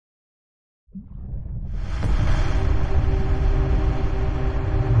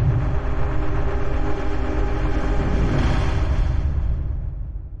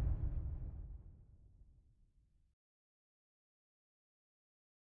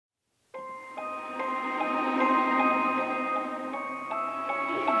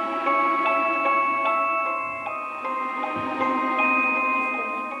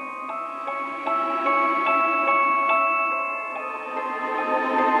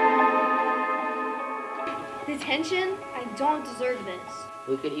detention? I don't deserve this.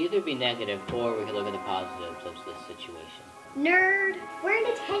 We could either be negative or we could look at the positives of this situation. Nerd, we're in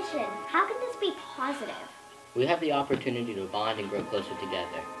detention. How can this be positive? We have the opportunity to bond and grow closer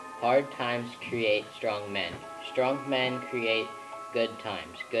together. Hard times create strong men. Strong men create good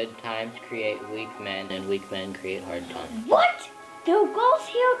times. Good times create weak men, and weak men create hard times. What? There are girls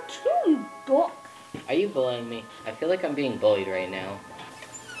here too, you book. Are you bullying me? I feel like I'm being bullied right now.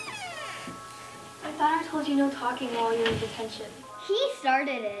 I thought I told you no talking while you're in detention. He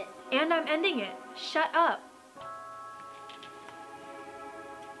started it. And I'm ending it. Shut up.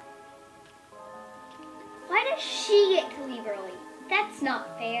 Why does she get to leave early? That's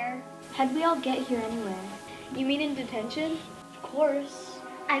not fair. How'd we all get here anyway? You mean in detention? Of course.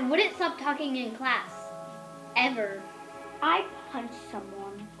 I wouldn't stop talking in class. Ever. I punched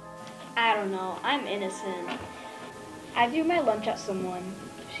someone. I don't know. I'm innocent. I threw my lunch at someone.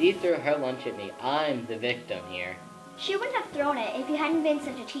 She threw her lunch at me. I'm the victim here. She wouldn't have thrown it if you hadn't been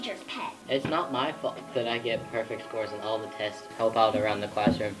such a teacher's pet. It's not my fault that I get perfect scores in all the tests, help out around the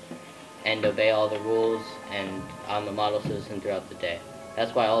classroom, and obey all the rules, and I'm a model citizen throughout the day.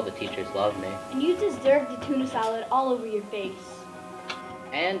 That's why all the teachers love me. And you deserve the tuna salad all over your face.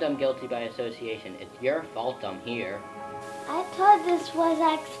 And I'm guilty by association. It's your fault I'm here. I thought this was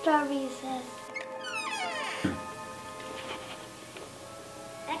extra recess.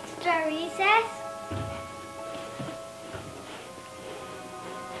 Extra recess?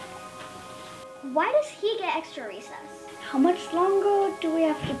 Why does he get extra recess? How much longer do we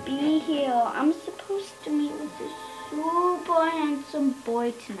have to be here? I'm supposed to meet with this super handsome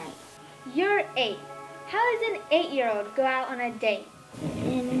boy tonight. You're 8. How does an 8-year-old go out on a date?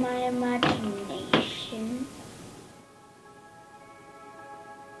 In my imagination.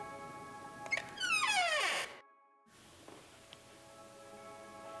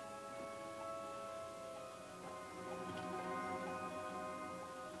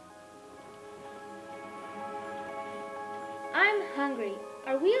 I'm hungry.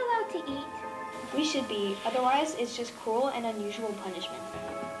 Are we allowed to eat? We should be. Otherwise, it's just cruel and unusual punishment.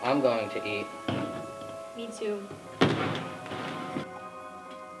 I'm going to eat. Me too.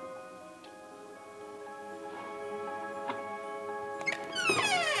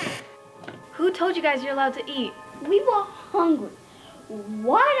 Who told you guys you're allowed to eat? We were hungry.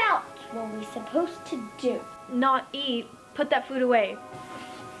 What else were we supposed to do? Not eat. Put that food away.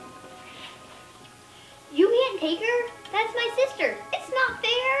 You can't take her? That's my sister. It's not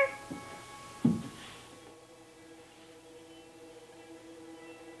fair.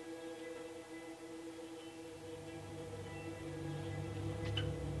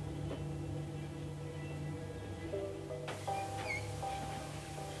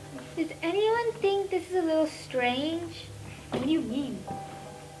 Does anyone think this is a little strange? What do you mean?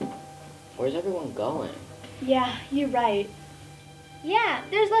 Where's everyone going? Yeah, you're right. Yeah,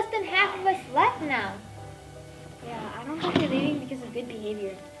 there's less than half of us left now. Yeah, I don't think they're leaving because of good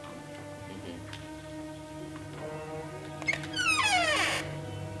behavior.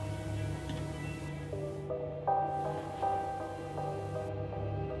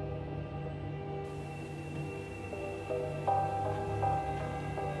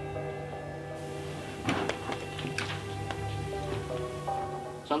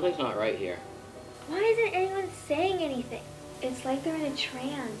 Something's not right here. Why isn't anyone saying anything? It's like they're in a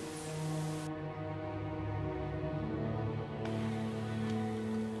trance.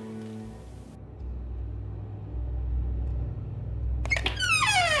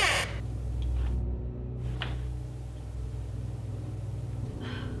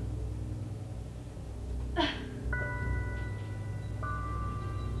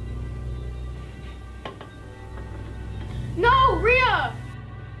 No, Rhea!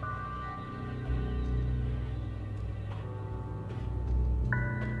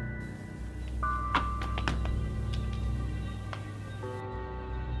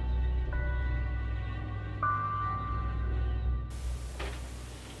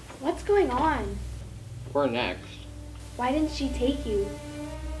 What's going on? We're next. Why didn't she take you?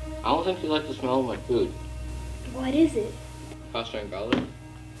 I don't think she likes the smell of my food. What is it? Pasta and garlic?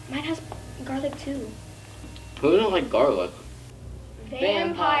 Mine has garlic too. Who doesn't like garlic?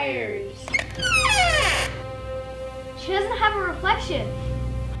 Vampires! She doesn't have a reflection.